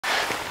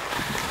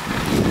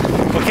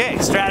Okay,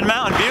 Stratton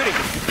Mountain Beauty.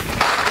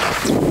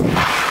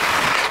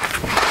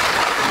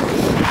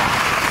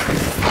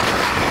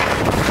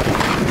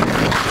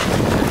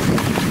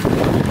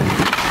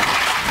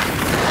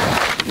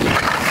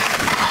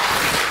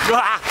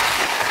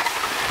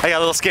 I got a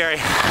little scary.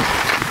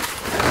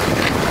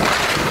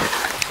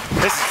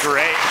 This is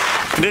great.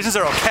 Conditions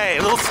are okay,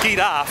 a little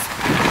skied off.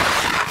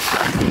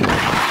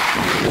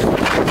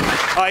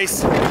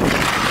 Ice.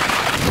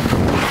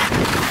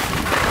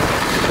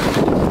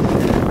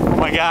 Oh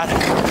my God.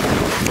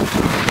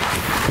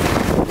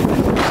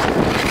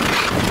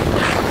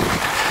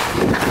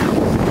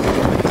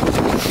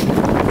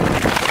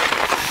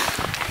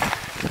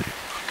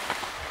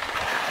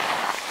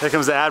 There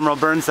comes the Admiral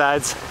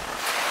Burnsides.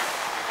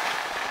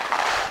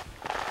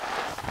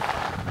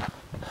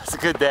 It's a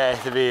good day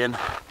to be in.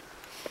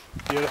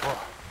 Beautiful.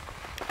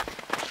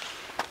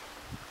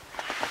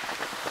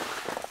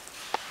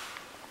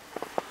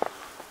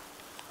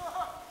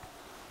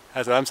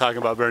 That's what I'm talking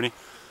about, Bernie.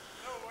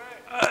 No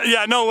way.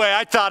 Yeah, no way.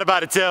 I thought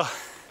about it too.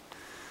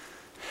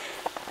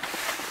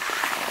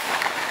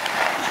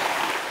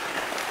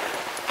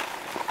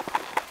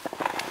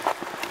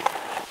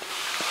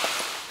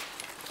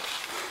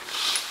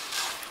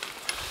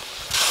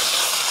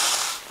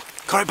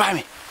 Go right by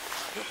me.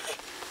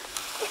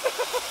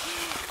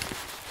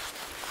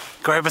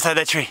 Go right beside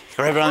that tree.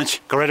 Go right around the,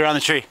 go right around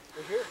the tree.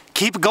 Right here?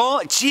 Keep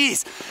going.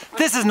 Jeez,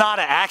 this is not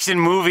an action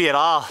movie at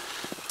all.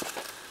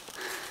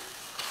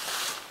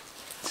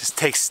 Just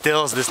take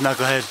stills, this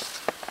knucklehead.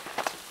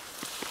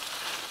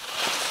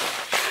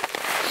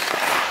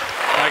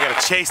 Now I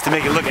gotta chase to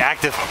make it look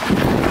active.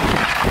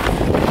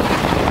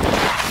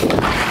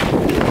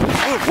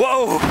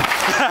 Whoa!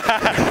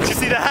 Did you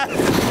see that?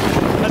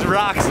 That's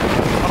rocks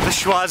off the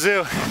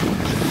schwazoo.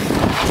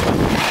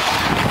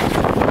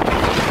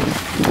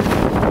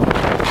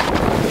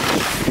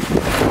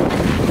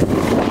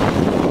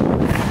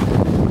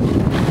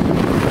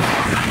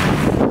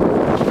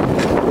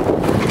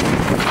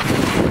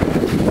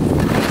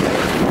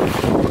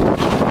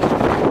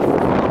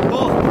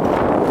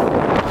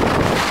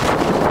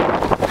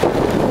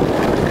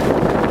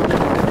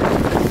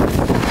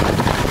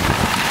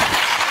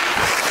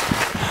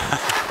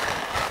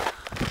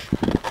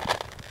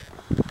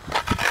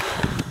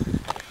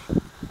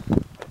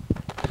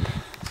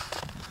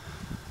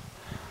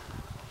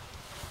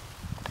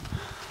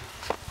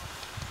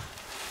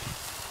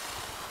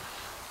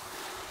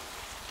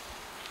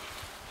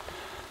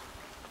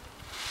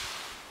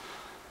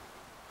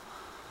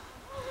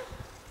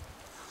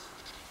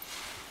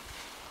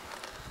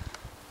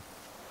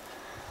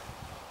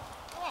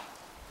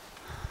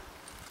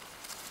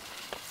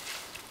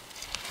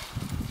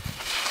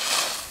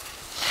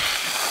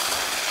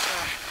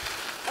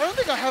 I don't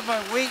think I have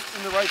my weight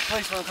in the right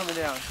place when I'm coming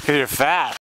down. Because you're fat.